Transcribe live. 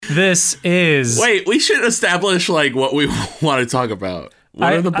This is... Wait, we should establish like what we want to talk about.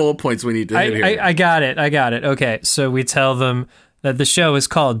 What are the bullet points we need to hit here? I got it. Okay, so we tell them that the show is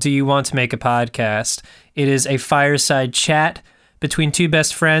called Do You Want to Make a Podcast? It is a fireside chat between two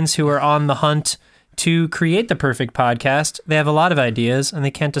best friends who are on the hunt to create the perfect podcast. They have a lot of ideas, and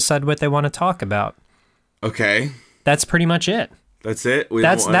they can't decide what they want to talk about. Okay. That's pretty much it. That's it?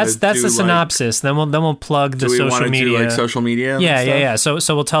 That's the synopsis. Then we'll plug the social media. Do like social media? Yeah. So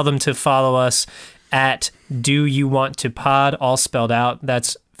we'll tell them to follow us at Do You Want to Pod, all spelled out.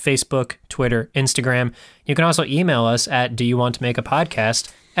 That's Facebook, Twitter, Instagram. You can also email us at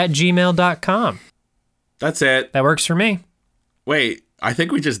doyouwanttomakeapodcast@gmail.com. That's it. That works for me. Wait, I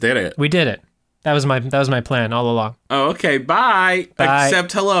think we just did it. We did it. That was my plan all along. Oh, okay. Bye.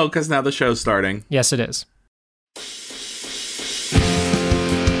 Except hello, because now the show's starting. Yes, it is.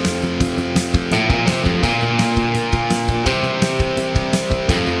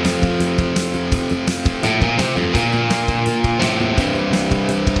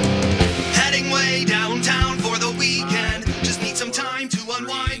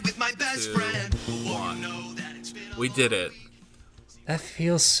 We did it. That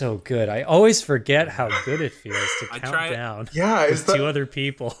feels so good. I always forget how good it feels to count down. Yeah, with two other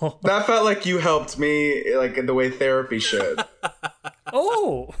people. That felt like you helped me, like in the way therapy should.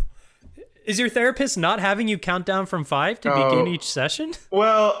 Oh, is your therapist not having you count down from 5 to begin each session?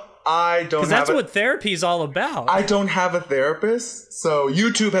 Well, I don't. Because that's what therapy is all about. I don't have a therapist, so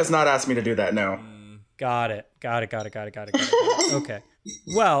YouTube has not asked me to do that. No. Got it. Okay.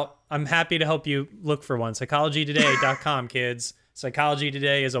 Well, I'm happy to help you look for one. PsychologyToday.com, kids. Psychology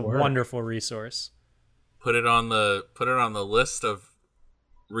Today is a wonderful resource. Put it on the list of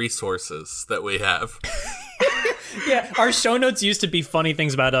resources that we have. Yeah, our show notes used to be funny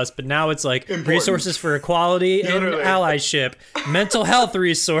things about us, but now it's like resources for equality and allyship, mental health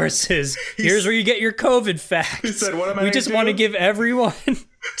resources. Here's where you get your COVID facts. He said, "What am I? We just want to give everyone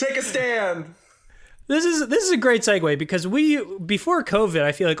take a stand." This is a great segue because before COVID,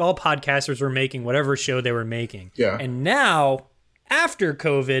 I feel like all podcasters were making whatever show they were making. Yeah. And now, after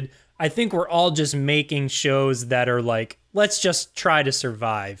COVID, I think we're all just making shows that are like, let's just try to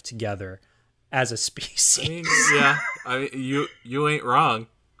survive together as a species. I mean, you ain't wrong.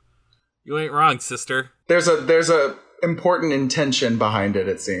 You ain't wrong, sister. There's a important intention behind it,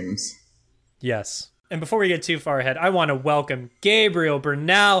 it seems. Yes. And before we get too far ahead, I want to welcome Gabriel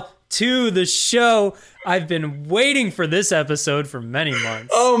Bernal to the show. I've been waiting for this episode for many months.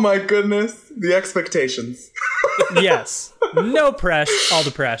 Oh my goodness. The expectations. Yes. No press, all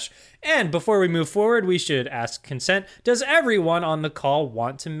the press. And before we move forward, we should ask consent. Does everyone on the call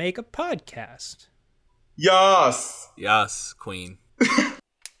want to make a podcast? Yes. Yes, queen.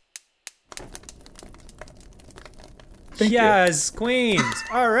 Yes, queens.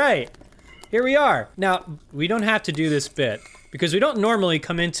 All right. Here we are. Now, we don't have to do this bit because we don't normally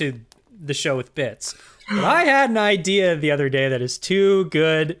come into the show with bits. But I had an idea the other day that is too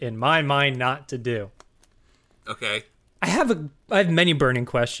good in my mind not to do. Okay. I have many burning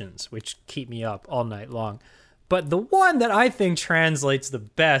questions which keep me up all night long. But the one that I think translates the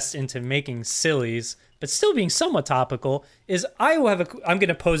best into making sillies, but still being somewhat topical, is I'm going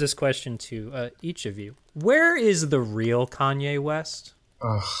to pose this question to each of you. Where is the real Kanye West?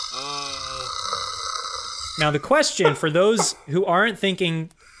 Now, the question, for those who aren't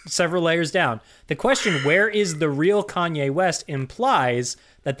thinking several layers down, the question, where is the real Kanye West, implies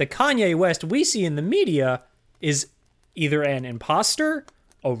that the Kanye West we see in the media is either an imposter,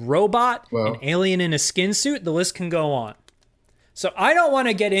 a robot, an alien in a skin suit. The list can go on. So I don't want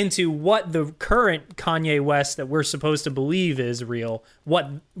to get into what the current Kanye West that we're supposed to believe is real,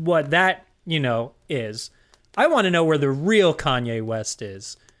 what that, is. I want to know where the real Kanye West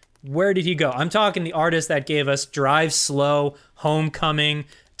is. Where did he go? I'm talking the artist that gave us Drive Slow, Homecoming,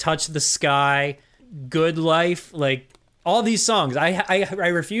 Touch the Sky, Good Life, like all these songs. I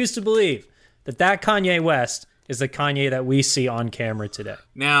refuse to believe that Kanye West is the Kanye that we see on camera today.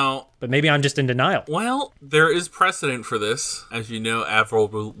 Now, but maybe I'm just in denial. Well, there is precedent for this. As you know,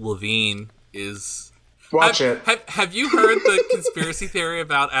 Avril Lavigne is... Watch it. Have you heard the conspiracy theory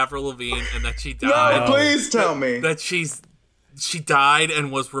about Avril Lavigne and that she died? No, please tell me. That she died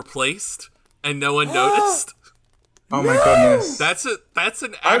and was replaced and no one noticed? Oh my goodness. That's an actual,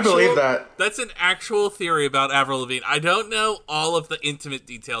 I believe that. That's an actual theory about Avril Lavigne. I don't know all of the intimate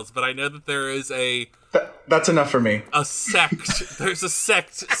details, but I know that there is that's enough for me. A sect. There's a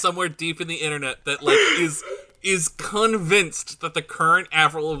sect somewhere deep in the internet that is convinced that the current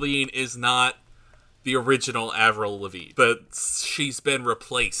Avril Lavigne is not the original Avril Lavigne, but she's been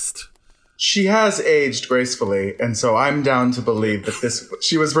replaced. She has aged gracefully, and so I'm down to believe that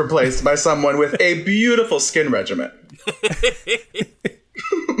she was replaced by someone with a beautiful skin regimen.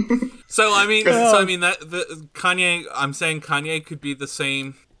 So I mean that the Kanye. I'm saying Kanye could be the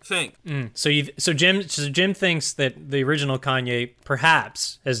same thing. So Jim thinks that the original Kanye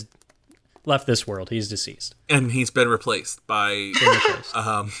perhaps has left this world. He's deceased, and he's been replaced by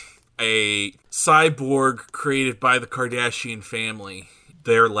a cyborg created by the Kardashian family.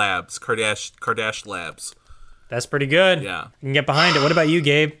 Their labs, Kardashian labs. That's pretty good. Yeah, you can get behind it. What about you,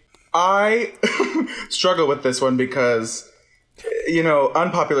 Gabe? I struggle with this one because,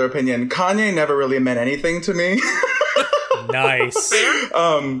 unpopular opinion, Kanye never really meant anything to me. Nice.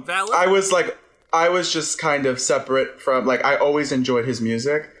 Valid. I was just kind of separate from, I always enjoyed his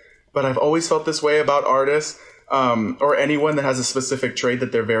music, but I've always felt this way about artists, or anyone that has a specific trade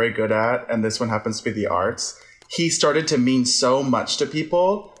that they're very good at, and this one happens to be the arts. He started to mean so much to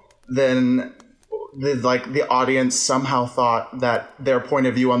people, then the audience somehow thought that their point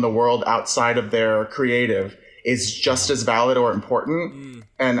of view on the world outside of their creative is just as valid or important.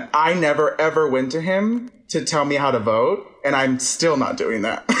 And I never ever went to him to tell me how to vote, and I'm still not doing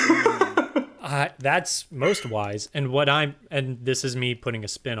that. That's most wise. And this is me putting a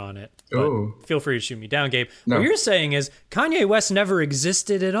spin on it. Ooh. Feel free to shoot me down, Gabe. No. What you're saying is Kanye West never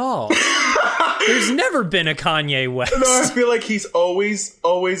existed at all. There's never been a Kanye West. No, I feel like he's always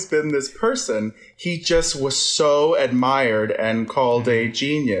been this person. He just was so admired and called a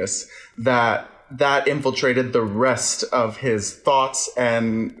genius that infiltrated the rest of his thoughts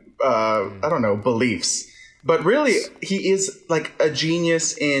and, beliefs. But really, he is like a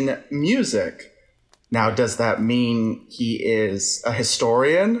genius in music. Now, does that mean he is a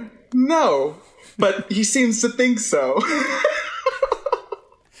historian? No, but he seems to think so.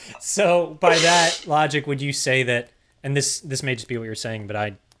 So by that logic, would you say that, and this may just be what you're saying, but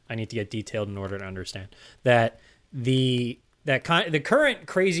I need to get detailed in order to understand, that the current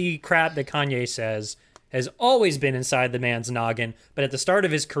crazy crap that Kanye says has always been inside the man's noggin, but at the start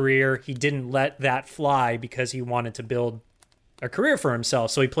of his career, he didn't let that fly because he wanted to build a career for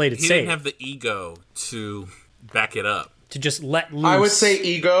himself, so he played it safe. He didn't have the ego to back it up. To just let loose. I would say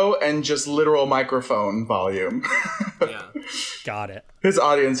ego and just literal microphone volume. Yeah. Got it. His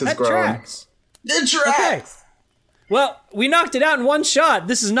audience has grown. Tracks. It tracks! Okay. Well, we knocked it out in one shot.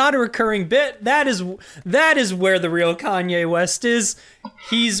 This is not a recurring bit. That is where the real Kanye West is.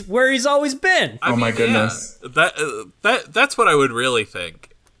 He's where he's always been. Oh my goodness. Yeah, that's what I would really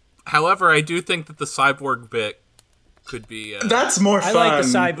think. However, I do think that the cyborg bit could be. That's more fun. I like the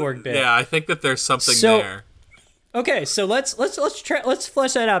cyborg bit. Yeah, I think that there's something there. Okay, so let's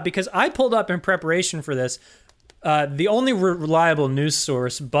flesh that out, because I pulled up in preparation for this the only reliable news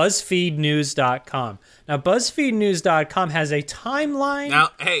source, BuzzFeedNews.com. Now, BuzzFeedNews.com has a timeline. Now,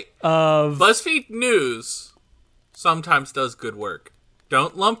 hey, BuzzFeed News sometimes does good work.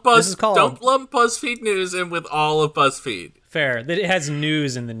 Don't lump BuzzFeed News in with all of BuzzFeed. Fair, that it has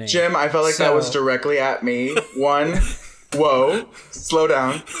news in the name. Jim, I felt like that was directly at me. 1, whoa, slow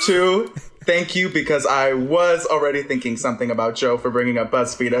down. 2, thank you, because I was already thinking something about Joe for bringing up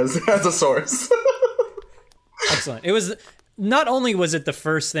BuzzFeed as a source. Excellent. It was not only was it the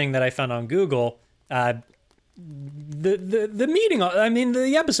first thing that I found on Google, the meeting,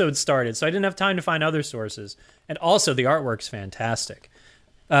 the episode started, so I didn't have time to find other sources. And also, the artwork's fantastic.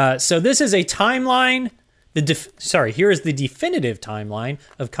 So this is a timeline. Here is the definitive timeline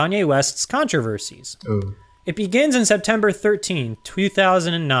of Kanye West's controversies. Ooh. It begins in September 13,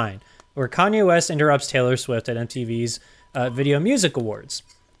 2009, where Kanye West interrupts Taylor Swift at MTV's Video Music Awards.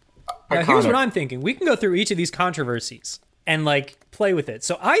 Now, here's what I'm thinking. We can go through each of these controversies and play with it.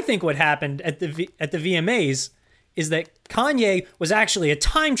 So I think what happened at the VMAs is that Kanye was actually a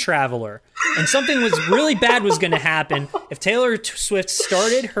time traveler, and something was really bad was going to happen if Taylor Swift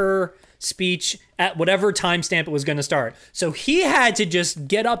started her speech at whatever timestamp it was going to start. So he had to just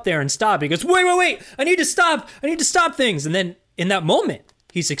get up there and stop. He goes, wait, I need to stop things. And then in that moment,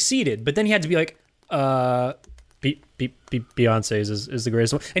 he succeeded. But then he had to be like, Beyonce's is the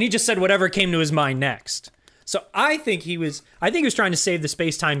greatest one. And he just said whatever came to his mind next. So I think he was trying to save the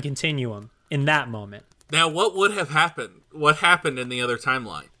space-time continuum in that moment. Now, what would have happened? What happened in the other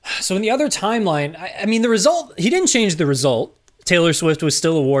timeline? So in the other timeline, the result, he didn't change the result. Taylor Swift was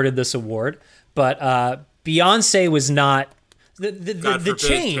still awarded this award, but Beyonce was not. The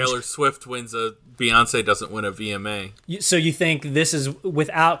change. Taylor Swift wins Beyonce doesn't win a VMA. So you think this is,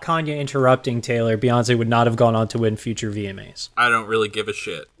 without Kanye interrupting Taylor, Beyonce would not have gone on to win future VMAs? I don't really give a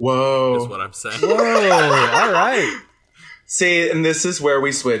shit. Whoa. Is what I'm saying. Whoa, all right. See, and this is where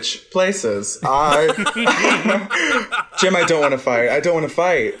we switch places. Jim, I don't want to fight.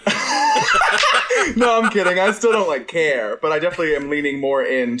 No, I'm kidding. I still don't care, but I definitely am leaning more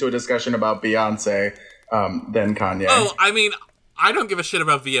into a discussion about Beyonce than Kanye. Oh, I mean, I don't give a shit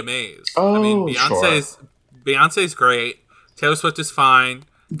about VMAs. Oh, I mean, Beyonce's great. Taylor Swift is fine.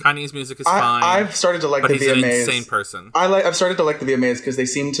 Kanye's music is fine. I've started to like the VMAs. He's an insane person. I've started to like the VMAs because they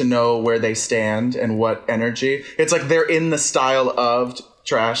seem to know where they stand and what energy. It's like they're in the style of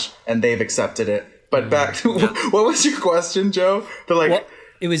trash and they've accepted it. But back to what was your question, Joe?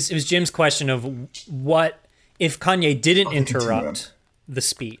 It was Jim's question of what if Kanye didn't interrupt the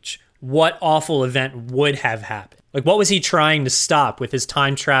speech, what awful event would have happened? Like, what was he trying to stop with his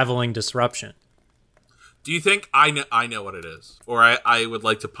time traveling disruption? Do you think I know what it is? Or I would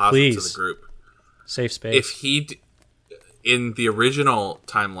like to posit it to the group. Safe space. If in the original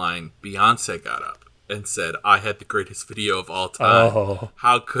timeline, Beyonce got up and said, I had the greatest video of all time. Oh.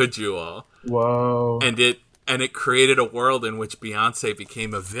 How could you all? Whoa. And it created a world in which Beyonce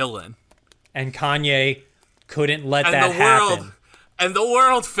became a villain. And Kanye couldn't let that happen. And the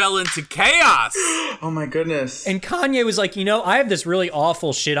world fell into chaos. Oh my goodness. And Kanye was like, I have this really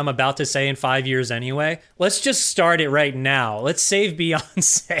awful shit I'm about to say in 5 years anyway. Let's just start it right now. Let's save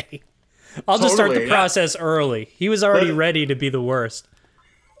Beyonce. I'll just start the process early. He was already ready to be the worst.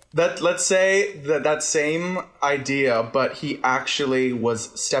 Let's say that same idea, but he actually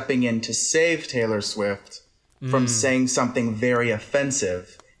was stepping in to save Taylor Swift from saying something very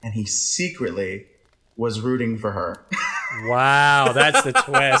offensive, and he secretly was rooting for her. Wow, that's the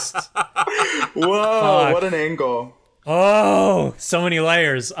twist. Whoa, what an angle. Oh, so many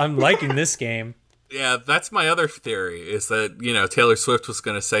layers. I'm liking this game. Yeah, that's my other theory, is that, Taylor Swift was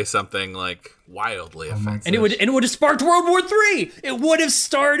going to say something, wildly offensive. And it would have sparked World War III. It would have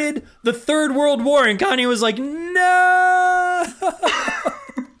started the Third World War, and Kanye was like, no!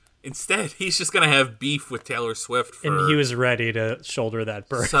 Instead, he's just going to have beef with Taylor Swift for... And he was ready to shoulder that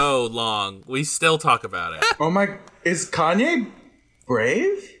burden. So long. We still talk about it. Oh my... Is Kanye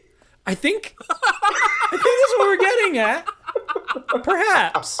brave? I think that's what we're getting at.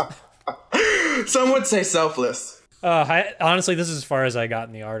 Perhaps. Some would say selfless. Honestly, this is as far as I got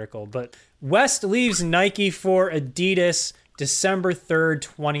in the article. But West leaves Nike for Adidas December 3rd,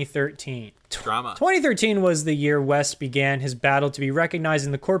 2013. Drama. 2013 was the year West began his battle to be recognized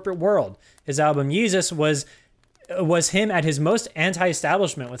in the corporate world. His album Yeezus was him at his most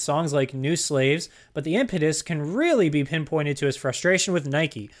anti-establishment with songs like New Slaves, but the impetus can really be pinpointed to his frustration with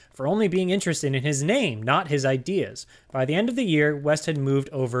Nike for only being interested in his name, not his ideas. By the end of the year, West had moved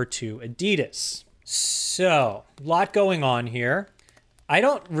over to Adidas. So, a lot going on here. I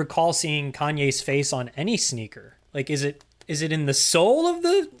don't recall seeing Kanye's face on any sneaker. Is it in the sole of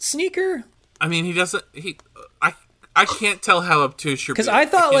the sneaker? I mean, he doesn't... I can't tell how obtuse you're being. Because I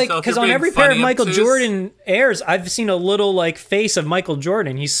thought, because on every pair of Michael Jordan Airs, I've seen a little, face of Michael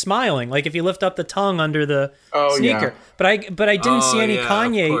Jordan. He's smiling, if you lift up the tongue under the sneaker. Yeah. But I didn't see any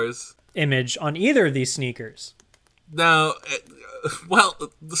Kanye image on either of these sneakers. No,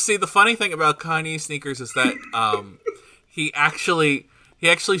 see, the funny thing about Kanye sneakers is that he actually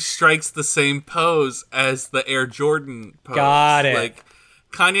strikes the same pose as the Air Jordan pose. Got it.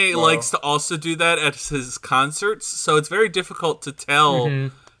 Kanye likes to also do that at his concerts, so it's very difficult to tell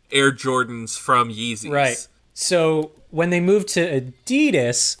Air Jordans from Yeezys. Right. So when they moved to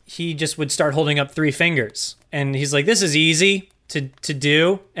Adidas, he just would start holding up 3 fingers. And he's like, this is easy to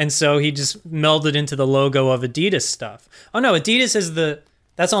do. And so he just melded into the logo of Adidas stuff. Oh, no, Adidas is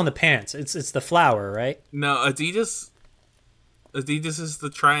that's on the pants. It's the flower, right? No, Adidas is the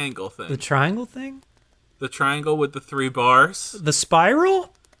triangle thing. The triangle thing? The triangle with the 3 bars. The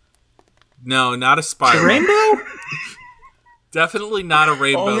spiral? No, not a spiral. The rainbow? Definitely not a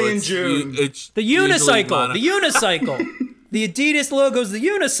rainbow. Only in June. It's the unicycle. The unicycle. The Adidas logo's the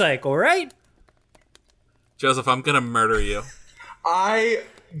unicycle, right? Joseph, I'm going to murder you. I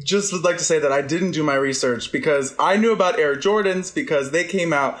just would like to say that I didn't do my research because I knew about Air Jordans because they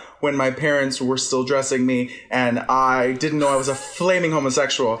came out when my parents were still dressing me and I didn't know I was a flaming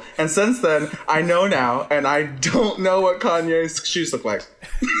homosexual. And since then, I know now, and I don't know what Kanye's shoes look like.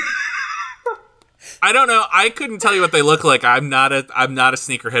 I don't know. I couldn't tell you what they look like. I'm not a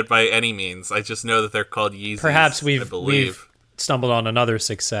sneakerhead by any means. I just know that they're called Yeezys. Perhaps we've stumbled on another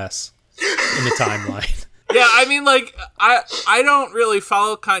success in the timeline. Yeah, I mean, I don't really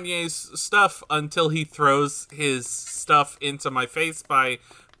follow Kanye's stuff until he throws his stuff into my face by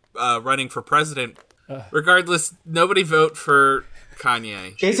running for president. Regardless, nobody vote for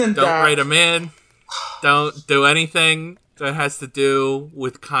Kanye. Don't write him in. Don't do anything that has to do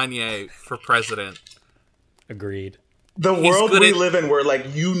with Kanye for president. Agreed. the world we live in where,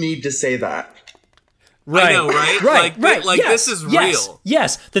 like, you need to say that. Right. I know, right? Right. Like, yes, this is real.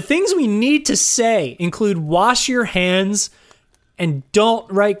 Yes. The things we need to say include wash your hands and don't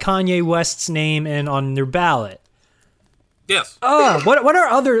write Kanye West's name in on your ballot. Yes. What are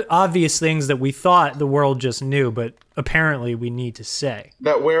other obvious things that we thought the world just knew, but apparently we need to say?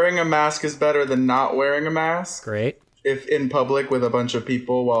 That wearing a mask is better than not wearing a mask. Great. If in public with a bunch of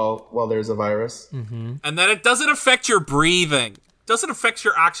people while there's a virus. Mm-hmm. And that it doesn't affect your breathing. Doesn't affect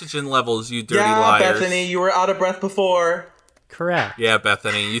your oxygen levels, you dirty liars. Yeah, Bethany, you were out of breath before. Correct. Yeah,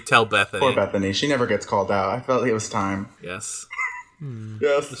 Bethany, you tell Bethany. Poor Bethany, she never gets called out. I felt it was time. Yes.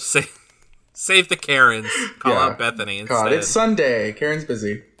 Yes. Save the Karens. Call out Bethany instead. God, it's Sunday. Karen's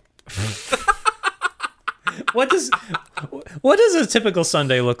busy. What does a typical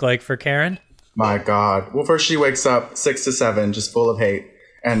Sunday look like for Karen? My God. Well, first she wakes up 6 to 7, just full of hate,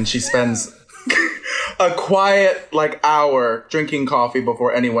 and she spends a quiet hour drinking coffee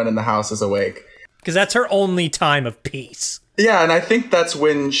before anyone in the house is awake. Because that's her only time of peace. Yeah, and I think that's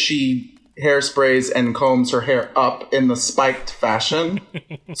when she hairsprays and combs her hair up in the spiked fashion,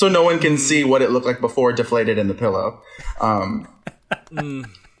 so no one can see what it looked like before deflated in the pillow. And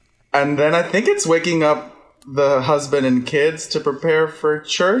then I think it's waking up the husband and kids to prepare for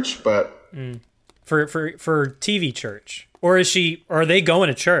church, but for TV church, or are they going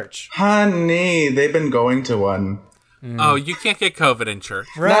to church? Honey, they've been going to one. Oh, you can't get COVID in church,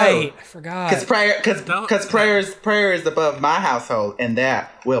 right? No, I forgot. Because prayer is above my household, and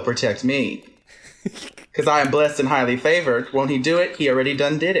that will protect me. Because I am blessed and highly favored. Won't he do it? He already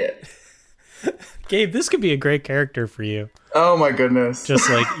done did it. Gabe, this could be a great character for you. Oh my goodness! Just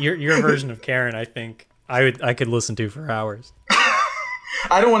like your version of Karen, I think I could listen to for hours.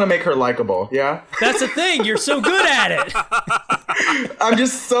 I don't want to make her likable. Yeah, that's the thing. You're so good at it. I'm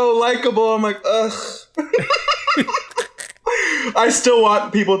just so likable. I'm like, ugh. I still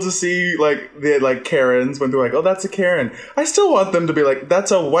want people to see the Karens when they're like, oh, that's a Karen. I still want them to be like,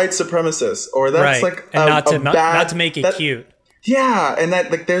 that's a white supremacist, or that's right. And not to make it cute. Yeah, and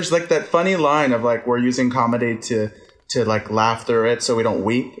that there's that funny line of we're using comedy to laugh through it so we don't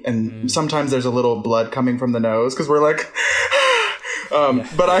weep, and sometimes there's a little blood coming from the nose because we're like,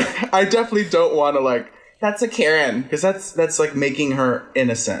 but I definitely don't want to that's a Karen, because that's making her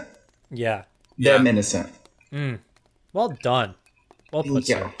innocent. Yeah, them innocent. Well done. Well put,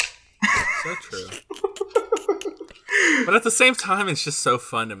 sir. So true. But at the same time, it's just so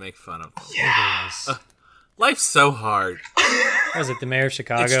fun to make fun of them. Yes. Life's so hard. Was it the mayor of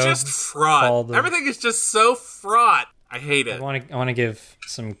Chicago? It's just fraught. Everything is just so fraught. I hate it. I want to give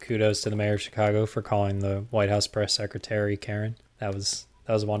some kudos to the mayor of Chicago for calling the White House press secretary Karen. That was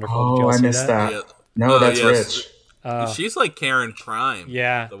wonderful. Oh, Did you all I see missed that. Yeah. No, that's rich. She's like Karen Prime.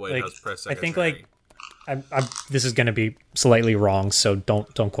 Yeah, the White House press secretary. I think this is going to be slightly wrong, so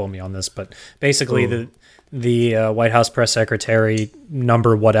don't quote me on this. But basically, the White House press secretary,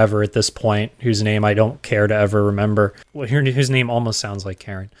 number whatever at this point, whose name I don't care to ever remember, whose name almost sounds like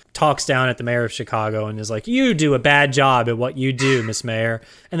Karen, talks down at the mayor of Chicago and is like, "You do a bad job at what you do, Miss Mayor."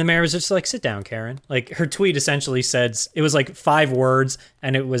 And the mayor was just like, "Sit down, Karen." Her tweet essentially said, it was 5 words,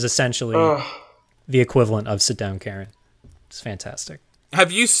 and it was essentially the equivalent of "Sit down, Karen." It's fantastic. Have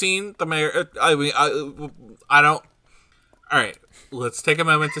you seen the mayor? I mean, I don't. All right, let's take a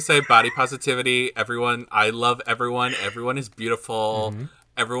moment to say body positivity. Everyone, I love everyone. Everyone is beautiful. Mm-hmm.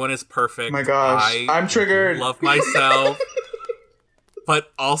 Everyone is perfect. My gosh, I'm triggered. Love myself.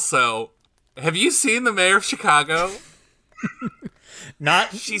 But also, have you seen the mayor of Chicago?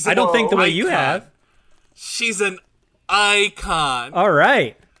 I don't think the way you have. She's an icon. All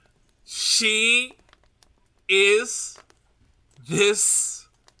right. She is this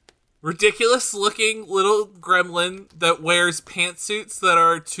ridiculous looking little gremlin that wears pantsuits that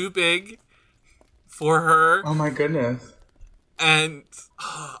are too big for her. Oh my goodness. And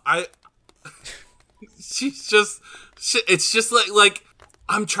it's just like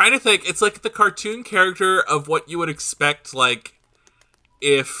I'm trying to think, it's like the cartoon character of what you would expect,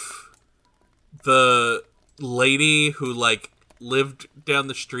 if the lady who lived down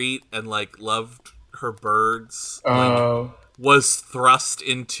the street and loved her birds was thrust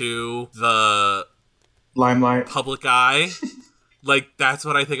into the limelight, public eye. That's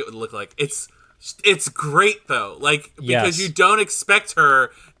what I think it would look like. It's great though, because you don't expect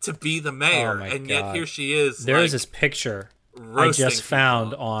her to be the mayor, and yet here she is. There is this picture I just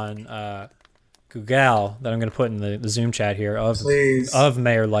found on Google that I'm going to put in the Zoom chat here of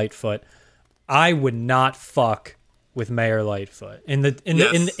Mayor Lightfoot. I would not fuck with Mayor Lightfoot. I say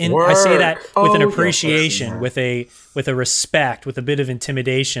that Work. with an Oh, appreciation, yes. with a respect, with a bit of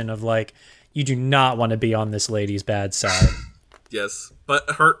intimidation of like, you do not want to be on this lady's bad side. Yes, but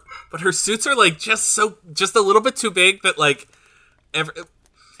her suits are like just a little bit too big that like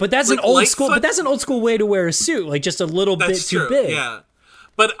But that's like an old Lightfoot, school. But that's an old school way to wear a suit, like just a little bit too big. Yeah,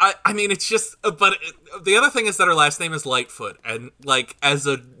 but I mean, it's just. The other thing is that her last name is Lightfoot, and like as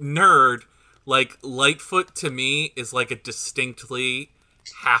a nerd, like Lightfoot to me is like a distinctly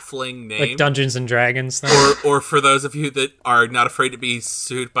halfling name, like Dungeons and Dragons thing. Or for those of you that are not afraid to be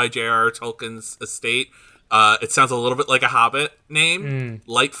sued by J.R.R. Tolkien's estate, it sounds a little bit like a Hobbit name,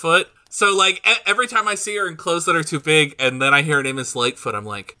 Lightfoot. So like every time I see her in clothes that are too big, and then I hear her name is Lightfoot, I'm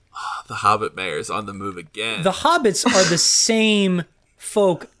like, oh, the Hobbit mayor's on the move again. The hobbits are the same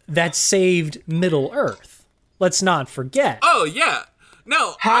folk that saved Middle Earth. Let's not forget. Oh yeah,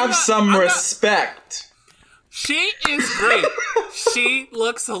 no, Have some respect. She is great. She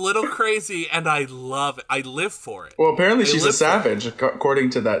looks a little crazy, and I love it. I live for it. Well, apparently she's a savage,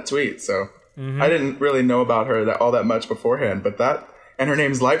 according to that tweet. So I didn't really know about her all that much beforehand, but and her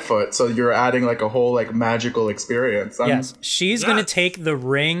name's Lightfoot, so you're adding like a whole like magical experience. Yes, she's gonna take the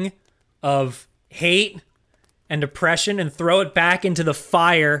ring of hate and oppression and throw it back into the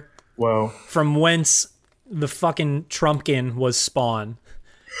fire. Whoa. From whence the fucking Trumpkin was spawned.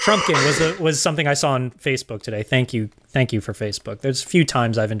 Trumpkin was something I saw on Facebook today. Thank you for Facebook. There's a few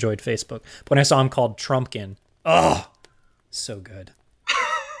times I've enjoyed Facebook, but when I saw him called Trumpkin, so good,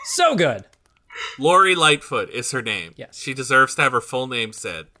 so good. Lori Lightfoot is her name. Yes, she deserves to have her full name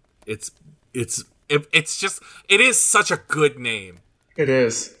said. It is such a good name. It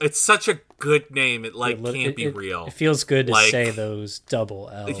is. It's such a good name. It can't be real. It feels good to say those double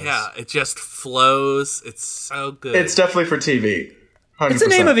L's. Yeah, it just flows. It's so good. It's definitely for TV. 100%. It's the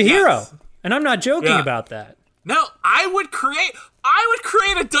name of a hero, and I'm not joking about that. No, I would create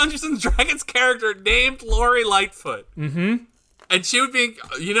a Dungeons and Dragons character named Lori Lightfoot. Mm-hmm. And she would be,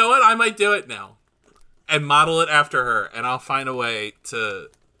 you know what? I might do it now, and model it after her, and I'll find a way to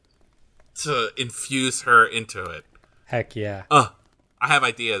infuse her into it. Heck yeah. I have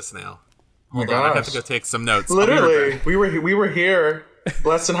ideas now. Hold on, I have to go take some notes. Literally, we were here,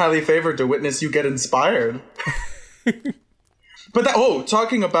 blessed and highly favored, to witness you get inspired. But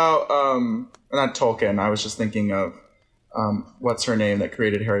talking about not Tolkien, I was just thinking of what's her name that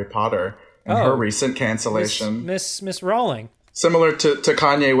created Harry Potter and her recent cancellation. Miss Rowling. Similar to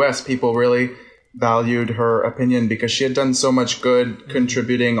Kanye West, people really valued her opinion because she had done so much good,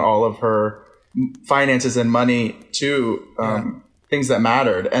 contributing all of her finances and money to things that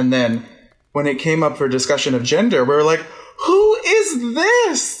mattered. And then when it came up for discussion of gender, we were like, who is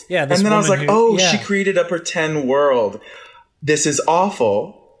this? Yeah, and then I was like, she created a pretend world. This is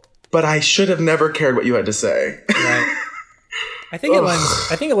awful, but I should have never cared what you had to say. Right. I think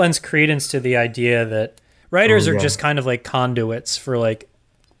it lends credence to the idea that writers are just kind of like conduits for like,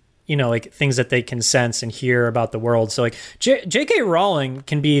 like things that they can sense and hear about the world. So like J.K. Rowling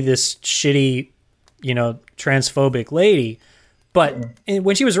can be this shitty, transphobic lady, but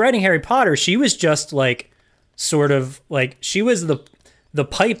when she was writing Harry Potter, she was just like sort of like she was the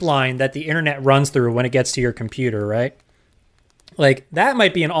pipeline that the internet runs through when it gets to your computer, right? Like that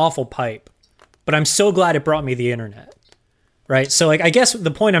might be an awful pipe, but I'm so glad it brought me the internet. Right. So like, I guess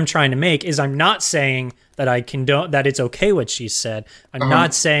the point I'm trying to make is I'm not saying that I condone that it's okay what she said. I'm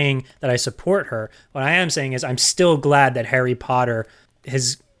not saying that I support her. What I am saying is I'm still glad that Harry Potter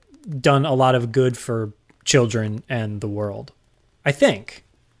has done a lot of good for children and the world. I think.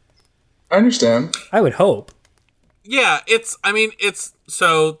 I understand. I would hope. Yeah,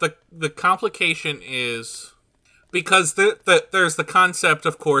 so the complication is because there's the concept,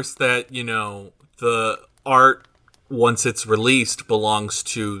 of course, that, the art, once it's released, belongs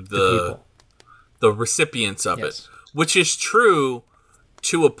to the recipients of it, which is true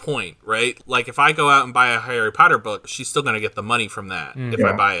to a point, right? Like if I go out and buy a Harry Potter book, she's still going to get the money from that if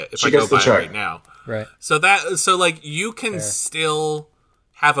I buy it. If I go buy it right now, right? So like you can still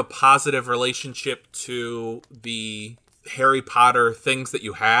have a positive relationship to the Harry Potter things that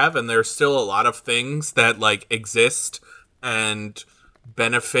you have, and there's still a lot of things that like exist and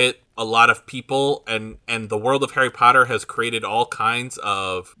benefit a lot of people, and the world of Harry Potter has created all kinds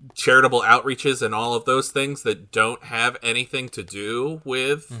of charitable outreaches and all of those things that don't have anything to do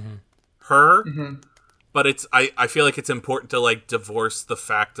with her. But I feel like it's important to like divorce the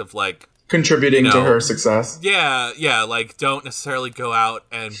fact of like contributing to her success. Yeah, like don't necessarily go out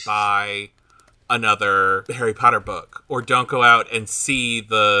and buy another Harry Potter book, or don't go out and see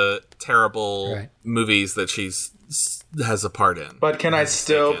the terrible movies that has a part in. But can I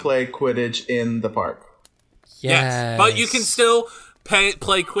still play Quidditch in the park? Yes. But you can still play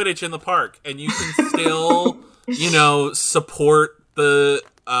Quidditch in the park, and you can still, support the...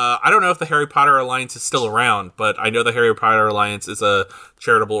 I don't know if the Harry Potter Alliance is still around, but I know the Harry Potter Alliance is a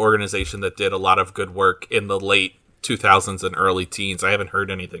charitable organization that did a lot of good work in the late 2000s and early teens. I haven't heard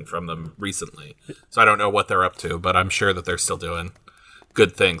anything from them recently, so I don't know what they're up to, but I'm sure that they're still doing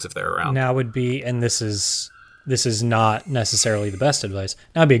good things if they're around. Now would be, and this is not necessarily the best advice,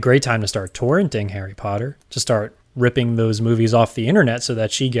 now would be a great time to start torrenting Harry Potter, to start ripping those movies off the internet so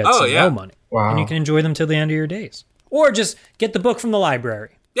that she gets no money. Wow. And you can enjoy them till the end of your days. Or just get the book from the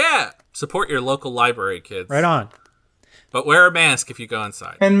library. Yeah, support your local library, kids. Right on. But wear a mask if you go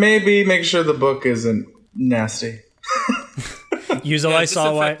inside. And maybe make sure the book isn't nasty. Use a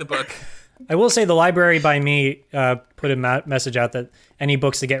Lysol wipe. The book. I will say the library by me put a message out that any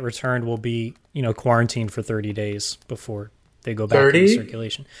books that get returned will be, quarantined for 30 days before they go back into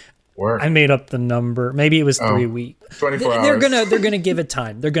circulation. Work. I made up the number. Maybe it was 3 weeks. 24 hours. They're gonna give it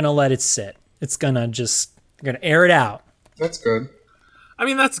time. They're gonna let it sit. They're gonna air it out. That's good. I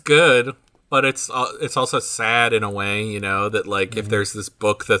mean, that's good, but it's also sad in a way, that if there's this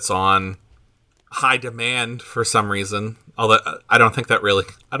book that's on high demand for some reason, although I don't know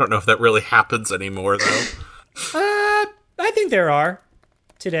if that really happens anymore, though. I think there are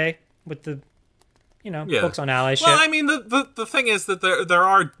today with the, books on allyship. Well, I mean, the thing is that there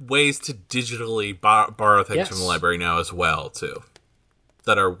are ways to digitally borrow things from the library now as well, too,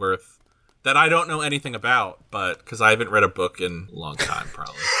 that I don't know anything about, but because I haven't read a book in a long time,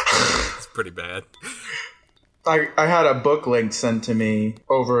 probably. It's pretty bad. I had a book link sent to me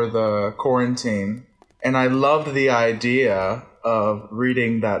over the quarantine, and I loved the idea of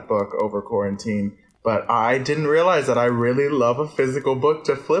reading that book over quarantine, but I didn't realize that I really love a physical book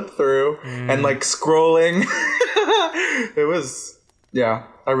to flip through and scrolling. It was,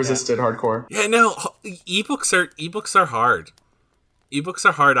 I resisted hardcore. Yeah, no, ebooks are hard. Ebooks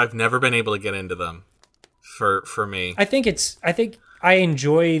are hard. I've never been able to get into them for me. I think I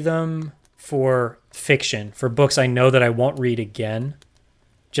enjoy them for fiction, for books I know that I won't read again.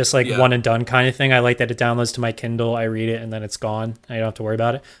 Just one and done kind of thing. I like that it downloads to my Kindle, I read it, and then it's gone. I don't have to worry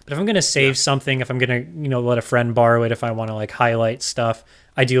about it. But if I'm going to save something, if I'm going to, let a friend borrow it, if I want to highlight stuff,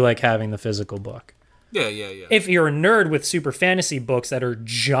 I do like having the physical book. Yeah. If you're a nerd with super fantasy books that are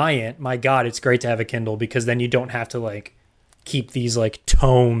giant, my God, it's great to have a Kindle because then you don't have to keep these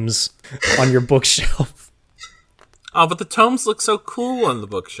tomes on your bookshelf. Oh, but the tomes look so cool on the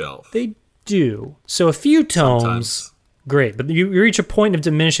bookshelf. They do. So a few tomes, sometimes. Great, but you reach a point of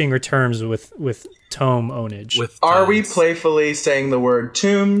diminishing returns with tome ownage. Are we playfully saying the word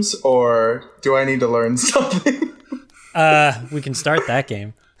tombs, or do I need to learn something? We can start that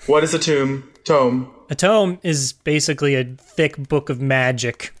game. What is a tome? A tome is basically a thick book of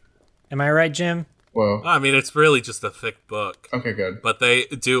magic. Am I right, Jim? Whoa. I mean, it's really just a thick book. Okay, good. But they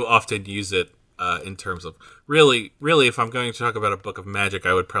do often use it in terms of... Really, if I'm going to talk about a book of magic,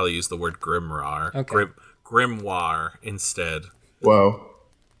 I would probably use the word grimoire. Okay. Grimoire instead. Whoa.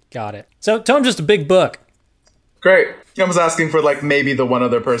 Got it. So, tome's just a big book. Great. I was asking for, maybe the one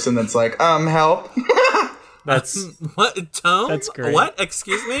other person that's help. That's... What? Tome? That's great. What?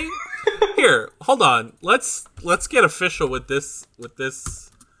 Excuse me? Here, hold on. Let's get official with this...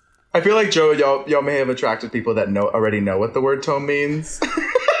 I feel like, Joe, y'all may have attracted people that already know what the word tome means.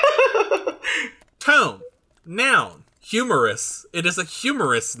 Tome. Noun. Humorous. It is a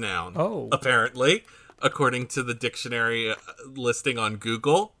humorous noun. Oh. Apparently, according to the dictionary listing on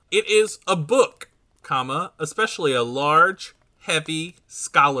Google. It is a book, especially a large, heavy,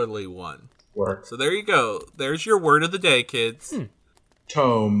 scholarly one. Work. So there you go. There's your word of the day, kids.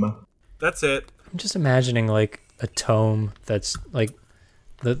 Tome. That's it. I'm just imagining, a tome that's,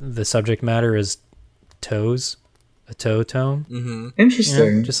 the subject matter is toes, a toe tome. Mm-hmm.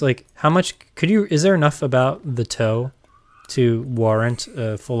 Interesting. Just how much is there enough about the toe to warrant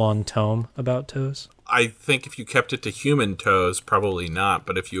a full-on tome about toes? I think if you kept it to human toes, probably not.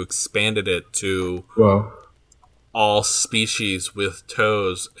 But if you expanded it to all species with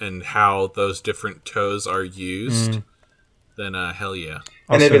toes and how those different toes are used, then hell yeah.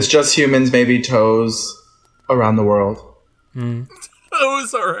 And if it's just humans, maybe toes around the world.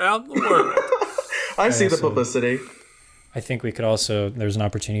 Toes around the world. I see the publicity. I think we could also, there's an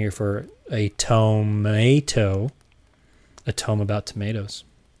opportunity here for a tomato, a tome about tomatoes.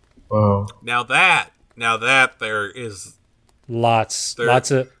 Whoa. Now that there is lots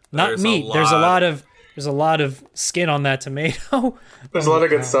of, not meat. There's a lot of skin on that tomato. There's a lot of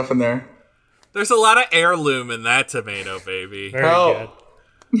good stuff in there. There's a lot of heirloom in that tomato, baby. Very good.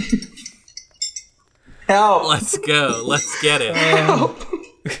 Help. Let's go. Let's get it. Help.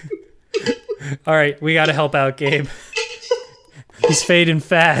 All right, we got to help out Gabe. He's fading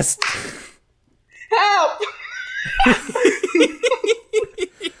fast. Help!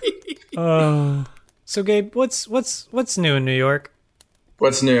 Oh. So Gabe, what's new in New York?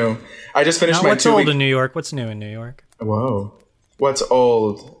 What's new? I just finished Not my what's 2 old week. in New York? What's new in New York? Whoa. What's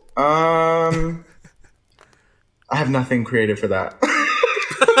old? I have nothing creative for that.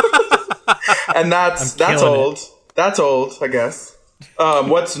 And that's old. That's old, I guess.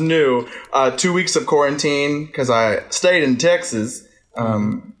 What's new? 2 weeks of quarantine because I stayed in Texas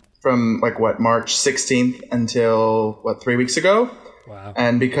from March 16th until 3 weeks ago. Wow.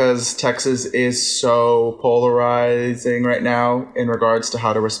 And because Texas is so polarizing right now in regards to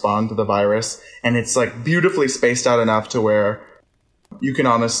how to respond to the virus, and it's like beautifully spaced out enough to where you can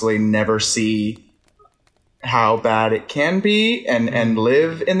honestly never see how bad it can be and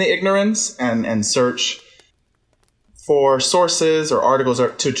live in the ignorance and search for sources or articles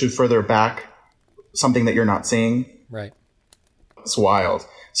to further back something that you're not seeing. Right. It's wild.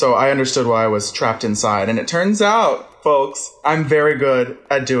 So I understood why I was trapped inside. And it turns out, folks, I'm very good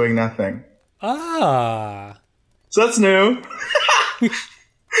at doing nothing. Ah. So that's new.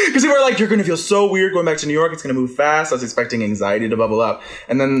 Because people are like, you're going to feel so weird going back to New York. It's going to move fast. I was expecting anxiety to bubble up.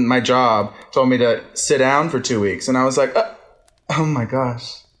 And then my job told me to sit down for 2 weeks. And I was like, oh my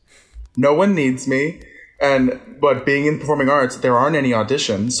gosh. No one needs me. But being in performing arts, there aren't any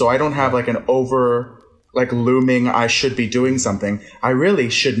auditions. So I don't have an looming, I should be doing something. I really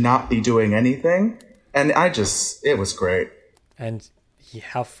should not be doing anything. And it was great. And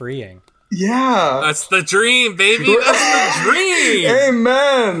how freeing. Yeah. That's the dream, baby. That's the dream.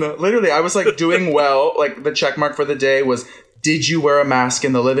 Amen. Literally, I was doing well. The check mark for the day was, did you wear a mask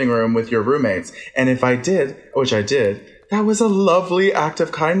in the living room with your roommates? And if I did, which I did, that was a lovely act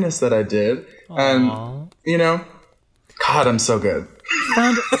of kindness that I did. Aww. And, God, I'm so good.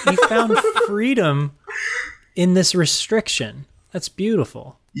 You found freedom in this restriction. That's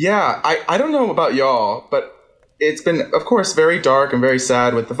beautiful. Yeah, I don't know about y'all, but it's been, of course, very dark and very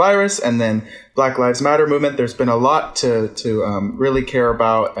sad with the virus, and then Black Lives Matter movement. There's been a lot to really care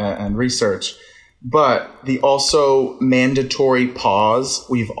about and research. But the also mandatory pause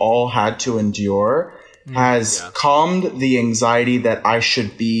we've all had to endure has calmed the anxiety that I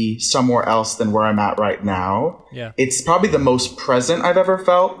should be somewhere else than where I'm at right now. Yeah. It's probably the most present I've ever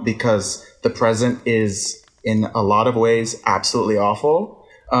felt because the present is, in a lot of ways, absolutely awful.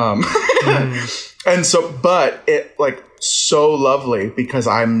 And so, but it so lovely because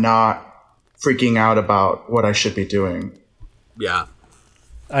I'm not freaking out about what I should be doing. Yeah.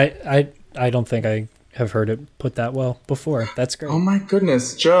 I don't think I have heard it put that well before. That's great. Oh my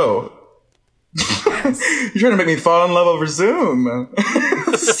goodness, Joe. You're trying to make me fall in love over Zoom.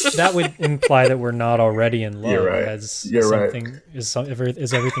 That would imply that we're not already in love. You're right. Is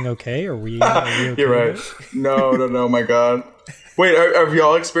everything okay? Are we okay? You're right. No, my God. Wait, have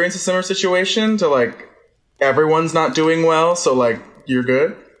y'all experienced a similar situation to everyone's not doing well, so you're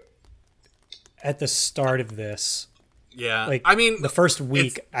good? At the start of this, yeah. I mean, the first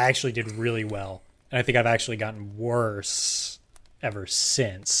week I actually did really well. And I think I've actually gotten worse ever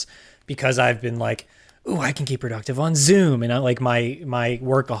since because I've been I can keep productive on Zoom. And my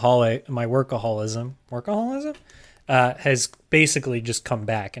workaholism has basically just come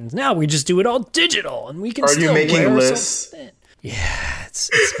back. And now we just do it all digital and we can Are you making lists? Yeah, it's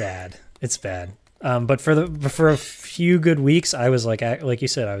bad. It's bad. But for a few good weeks, I was like you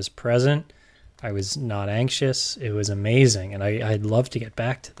said, I was present. I was not anxious. It was amazing. And I'd love to get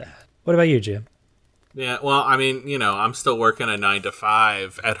back to that. What about you, Jim? Yeah, well, I mean, I'm still working a 9 to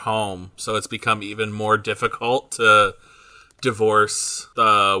 5 at home, so it's become even more difficult to divorce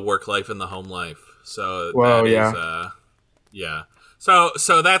the work life and the home life. So yeah. So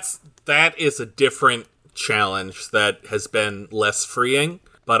that is a different challenge that has been less freeing,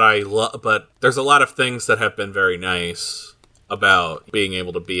 but there's a lot of things that have been very nice about being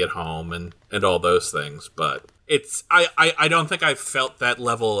able to be at home and all those things, but I don't think I've felt that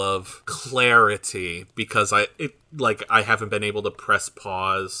level of clarity because I haven't been able to press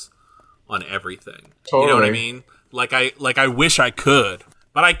pause on everything. Totally. You know what I mean? I wish I could,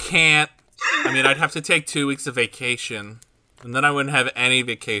 but I can't. I mean, I'd have to take 2 weeks of vacation, and then I wouldn't have any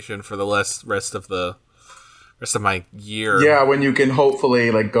vacation for the rest of my year. Yeah, when you can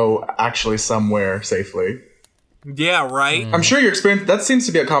hopefully go actually somewhere safely. Yeah, right. I'm sure your experience. That seems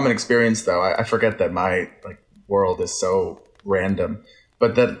to be a common experience, though. I forget that my world is so random,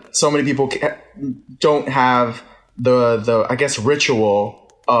 but that so many people don't have the I guess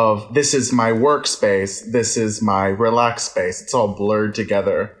ritual of this is my workspace, this is my relaxed space. It's all blurred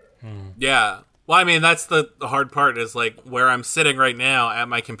together. Yeah. Well, I mean, that's the hard part is like where I'm sitting right now at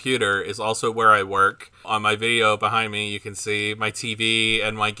my computer is also where I work. On my video behind me, you can see my TV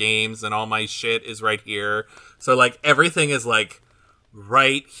and my games and all my shit is right here. So like everything is like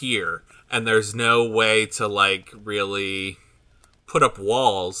right here. And there's no way to like really put up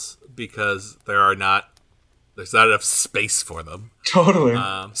walls because there's not enough space for them. Totally.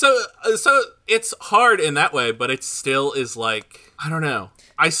 So it's hard in that way, but it still is like, I don't know.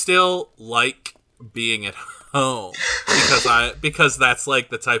 I still like being at home because that's like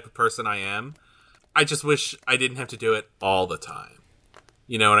the type of person I am. I just wish I didn't have to do it all the time.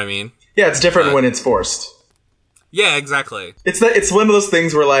 You know what I mean? Yeah, it's different when it's forced. Yeah, exactly. It's one of those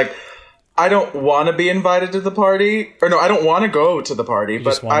things where like I don't want to be invited to the party. Or no, I don't want to go to the party,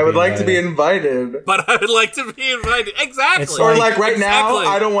 but I would like to be invited. But I would like to be invited. Exactly. Or like right now,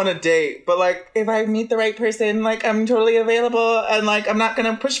 I don't want to date. But like if I meet the right person, like I'm totally available. And like I'm not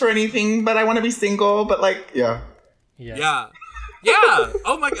going to push for anything, but I want to be single. But like, yeah. Yeah.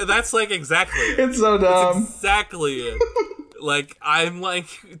 Oh my God. That's like exactly it. It's so dumb. That's exactly it. Like I'm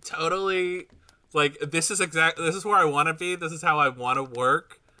like totally like this is where I want to be. This is how I want to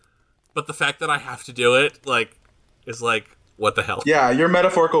work. But the fact that I have to do it, like, is like, what the hell? Yeah, your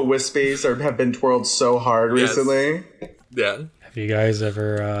metaphorical wispies have been twirled so hard recently. Yeah. Have you guys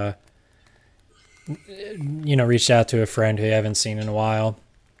ever, reached out to a friend who you haven't seen in a while?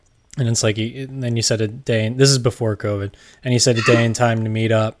 And it's like, then you set a day, this is before COVID, and you set a day and time to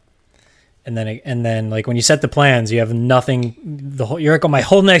meet up. And then, like, when you set the plans, you have nothing, you're like, oh, my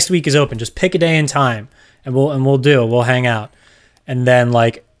whole next week is open. Just pick a day and time, and we'll hang out. And then,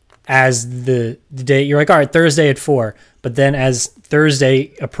 like, as the day, you're like, all right, Thursday at 4. But then as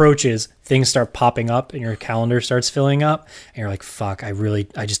Thursday approaches, things start popping up and your calendar starts filling up. And you're like, fuck, I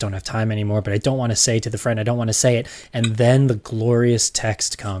just don't have time anymore. But I don't want to say to the friend, I don't want to say it. And then the glorious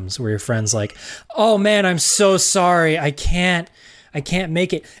text comes where your friend's like, oh man, I'm so sorry. I can't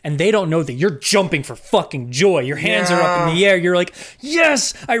make it. And they don't know that you're jumping for fucking joy. Your hands are up in the air. You're like,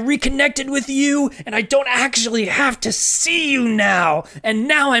 yes, I reconnected with you and I don't actually have to see you now. And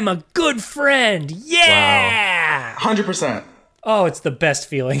now I'm a good friend. Yeah. Wow. 100%. Oh, it's the best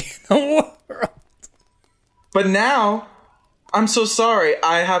feeling in the world. But now, I'm so sorry.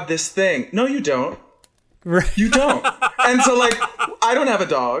 I have this thing. No, you don't. Right. You don't. And so like, I don't have a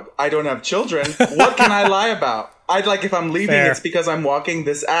dog. I don't have children. What can I lie about? I'd like if I'm leaving, Fair. It's because I'm walking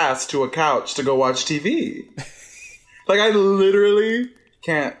this ass to a couch to go watch TV. Like I literally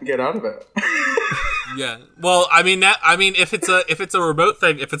can't get out of it. Yeah. Well, I mean, if it's a remote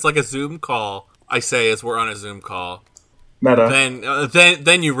thing, if it's like a Zoom call, I say as we're on a Zoom call, meta,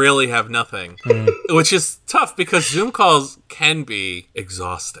 then you really have nothing, which is tough because Zoom calls can be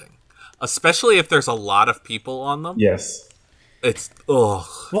exhausting, especially if there's a lot of people on them. Yes. It's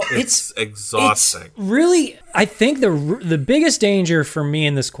exhausting. It's really, I think the biggest danger for me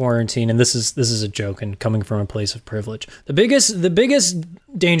in this quarantine, and this is a joke and coming from a place of privilege. The biggest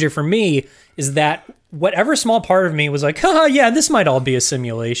danger for me is that whatever small part of me was like, yeah, this might all be a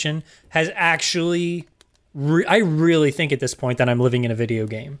simulation, has actually, I really think at this point that I'm living in a video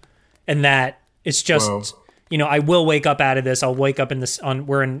game, and that it's just. Whoa. I will wake up out of this. I'll wake up in this.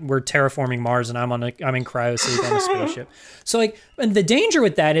 We're terraforming Mars, and I'm in cryo sleep on a spaceship. So like, and the danger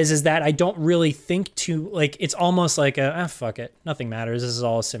with that is that I don't really think to like. It's almost like fuck it, nothing matters. This is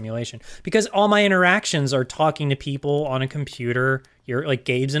all a simulation because all my interactions are talking to people on a computer. You're like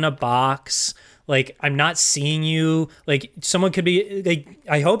Gabe's in a box. Like I'm not seeing you. Like someone could be like.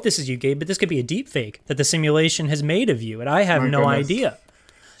 I hope this is you, Gabe, but this could be a deep fake that the simulation has made of you, and I have no idea.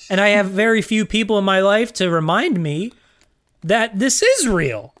 And I have very few people in my life to remind me that this is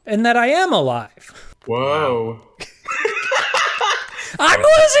real and that I am alive. Whoa. I'm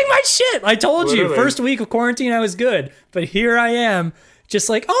losing my shit. I told you, first week of quarantine, I was good. But here I am, just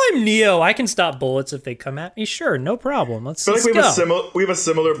like, oh, I'm Neo. I can stop bullets if they come at me. Sure, no problem. Let's go. We have a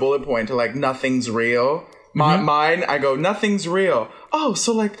similar bullet point to like, nothing's real. Mine, I go, nothing's real. Oh,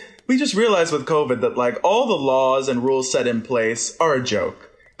 so like, we just realized with COVID that like all the laws and rules set in place are a joke.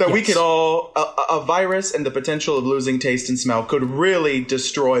 That yes. We could all, a virus and the potential of losing taste and smell could really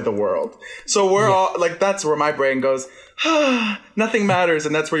destroy the world. So we're all, like, that's where my brain goes, nothing matters.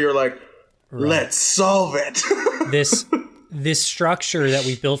 And that's where you're like, let's solve it. This structure that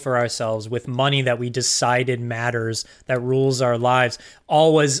we built for ourselves with money that we decided matters, that rules our lives,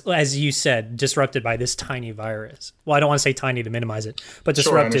 all was, as you said, disrupted by this tiny virus. Well, I don't want to say tiny to minimize it, but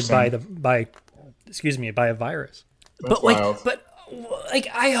disrupted by a virus. That's wild. Like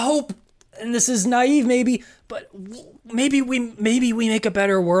I hope, and this is naive maybe, but maybe we make a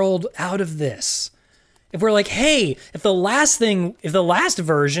better world out of this. If we're like, hey, if the last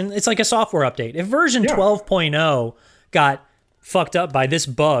version, it's like a software update. If version 12.0 got fucked up by this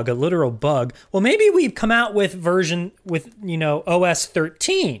bug, a literal bug, well, maybe we come out with OS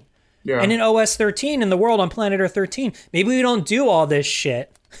 13. Yeah. And in OS 13, in the world on Planet Earth 13, maybe we don't do all this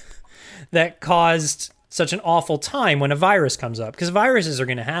shit that caused such an awful time when a virus comes up. Because viruses are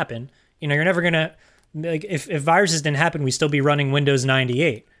going to happen. You're never going to, like, if viruses didn't happen, we'd still be running Windows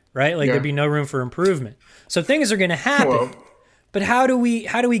 98. Right? Like there'd be no room for improvement. So things are going to happen. Whoa. But how do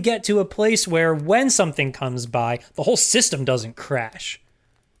we get to a place where when something comes by, the whole system doesn't crash?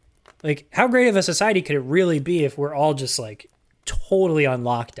 Like, how great of a society could it really be if we're all just like totally on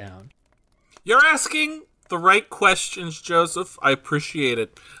lockdown? You're asking the right questions, Joseph. I appreciate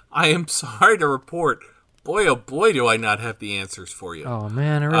it. I am sorry to report, boy, oh boy, do I not have the answers for you. Oh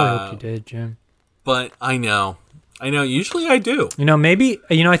man, I really hope you did, Jim. But I know. Usually I do. Maybe,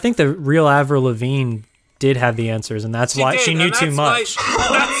 I think the real Avril Lavigne did have the answers, and that's why she knew too much.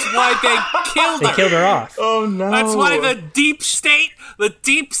 That's why they killed her. They killed her off. Oh, no. That's why the deep state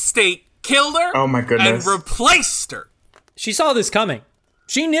killed her. Oh, my goodness. And replaced her. She saw this coming.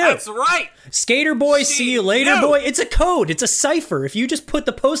 She knew. That's right. Skater boy, see you later, boy. It's a code. It's a cipher. If you just put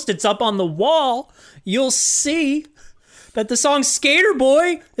the Post-its up on the wall, you'll see that the song Skater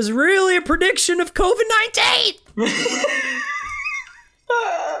Boy is really a prediction of COVID-19.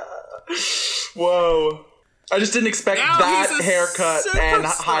 Whoa. I just didn't expect that haircut and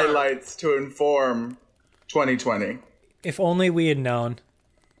highlights to inform 2020. If only we had known.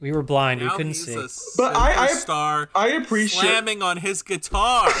 We were blind. Now we couldn't see. But I appreciate slamming on his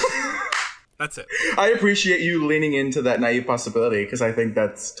guitar. That's it. I appreciate you leaning into that naive possibility because I think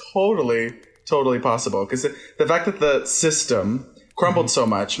that's totally possible. Because the fact that the system crumbled so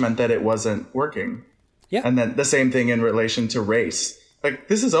much meant that it wasn't working. Yeah. And then the same thing in relation to race. Like,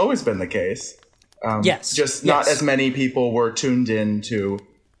 this has always been the case. Yes. Just not as many people were tuned in to...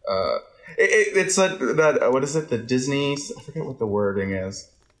 it's that what is it? The Disney... I forget what the wording is.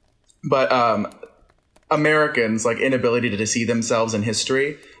 But Americans, like, inability to see themselves in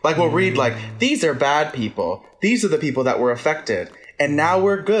history. Like, we'll read, like, these are bad people. These are the people that were affected. And now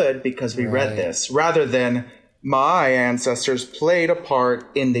we're good because we read this. Rather than... my ancestors played a part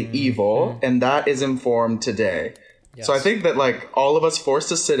in the evil, and that is informed today. Yes. So I think that, like, all of us forced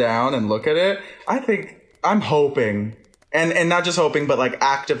to sit down and look at it, I'm hoping, and not just hoping, but, like,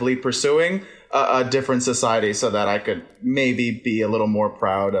 actively pursuing a different society so that I could maybe be a little more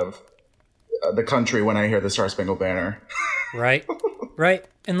proud of the country when I hear the Star Spangled Banner. Right.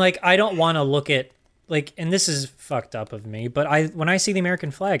 And, like, I don't want to look at, like, and this is fucked up of me, but when I see the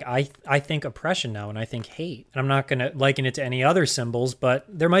American flag, I think oppression now, and I think hate. And I'm not going to liken it to any other symbols, but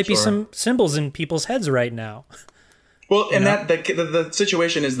there might be some symbols in people's heads right now. Well, and that the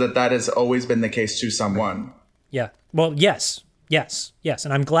situation is that has always been the case to someone. Yeah. Well, yes.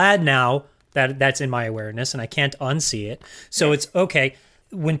 And I'm glad now that that's in my awareness, and I can't unsee it. So it's okay.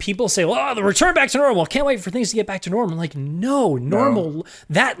 When people say, well, the return back to normal, can't wait for things to get back to normal. I'm like, no, normal,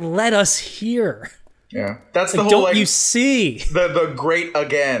 that led us here. Yeah, that's like, the whole. Don't you see the great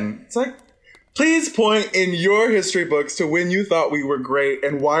again? It's like, please point in your history books to when you thought we were great,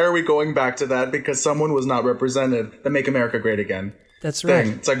 and why are we going back to that? Because someone was not represented. That make America great again. That's right.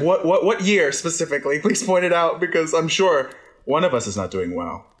 It's like what year specifically? Please point it out because I'm sure one of us is not doing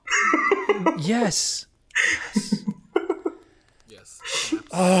well. Yes.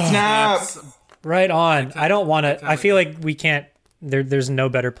 Oh, snap! Right on. I don't want to. I feel like we can't. There's no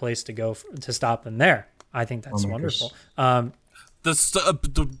better place to go to stop than there. I think that's wonderful.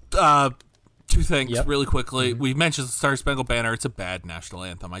 Two things really quickly. We mentioned the Star Spangled Banner. It's a bad national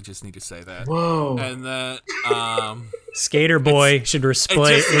anthem. I just need to say that. Whoa. And then Skater Boy should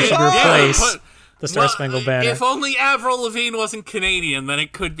replace the Star Spangled Banner. If only Avril Lavigne wasn't Canadian, then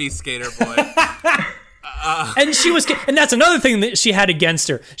it could be Skater Boy. And that's another thing that she had against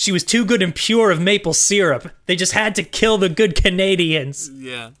her. She was too good and pure of maple syrup. They just had to kill the good Canadians.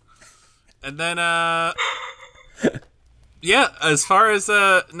 Yeah. And then, as far as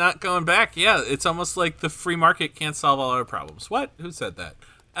not going back, it's almost like the free market can't solve all our problems. What? Who said that?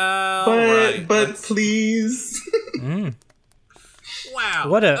 But please. Wow.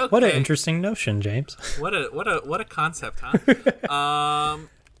 What an interesting notion, James. What a concept, huh?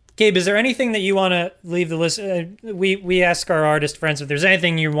 Gabe, is there anything that you want to leave the list? We ask our artist friends if there's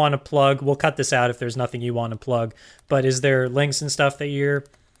anything you want to plug. We'll cut this out if there's nothing you want to plug. But is there links and stuff that you're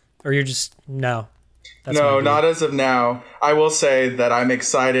just no? No, not as of now. I will say that I'm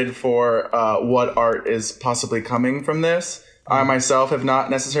excited for what art is possibly coming from this. I myself have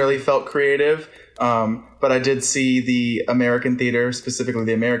not necessarily felt creative But I did see the American theater, specifically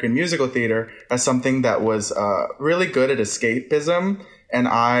the American musical theater, as something that was really good at escapism. And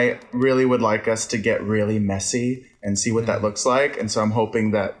I really would like us to get really messy and see what that looks like. And so I'm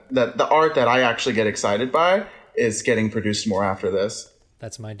hoping that the art that I actually get excited by is getting produced more after this.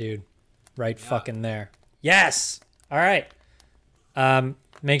 That's my dude. Right fucking there. Yes! All right.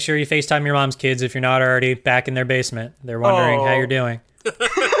 Make sure you FaceTime your mom's kids if you're not already back in their basement. They're wondering how you're doing.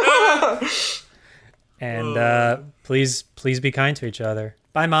 And please be kind to each other.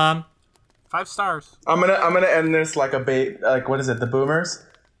 Bye, Mom. 5 stars. I'm gonna end this like like what is it? The Boomers.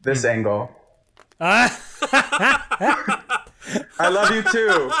 This angle. I love you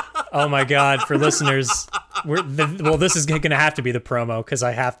too. Oh my God! For listeners, this is gonna have to be the promo because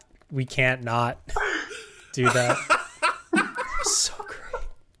we can't not do that. So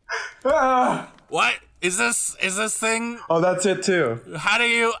great. What is this? Is this thing? Oh, that's it too. How do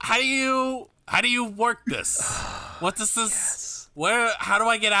you work this? What does this? Yes. How do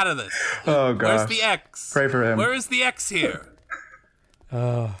I get out of this? Oh God. Where's the X? Pray for him. Where is the X here?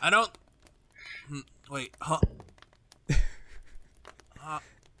 Oh. I don't. Wait.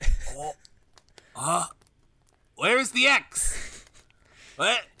 Where is the X?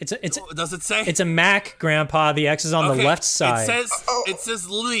 What? Does it say? It's a Mac, Grandpa. The X is on the left side. It says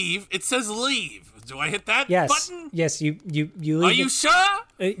leave. It says leave. Do I hit that button? Yes. You leave. Are you sure?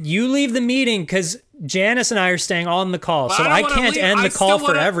 You leave the meeting because Janice and I are staying on the call, so I can't end the call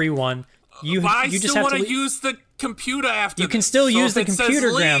for everyone. You just have to use the computer after. You can still use the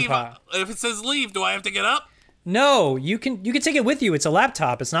computer, Grandpa. If it says leave, do I have to get up? No, you can take it with you. It's a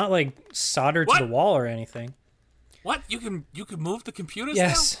laptop. It's not like soldered to the wall or anything. What? You can move the computers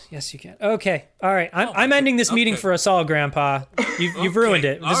Yes, now? yes, you can. Okay, all right. I'm ending this meeting for us all, Grandpa. You've ruined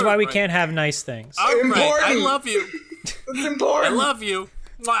it. This is why we can't have nice things. All right. I love you. It's important. I love you.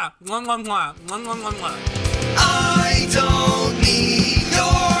 Mwah, mwah, mwah, mwah, mwah, mwah, mwah, mwah. I don't need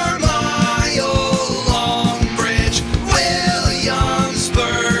your mile long bridge.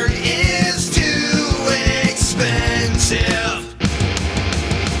 Williamsburg is too expensive.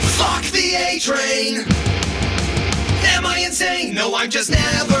 Fuck the A train. Am I insane? No, I'm just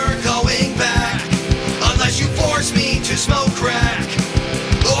never going back unless you force me to smoke crack.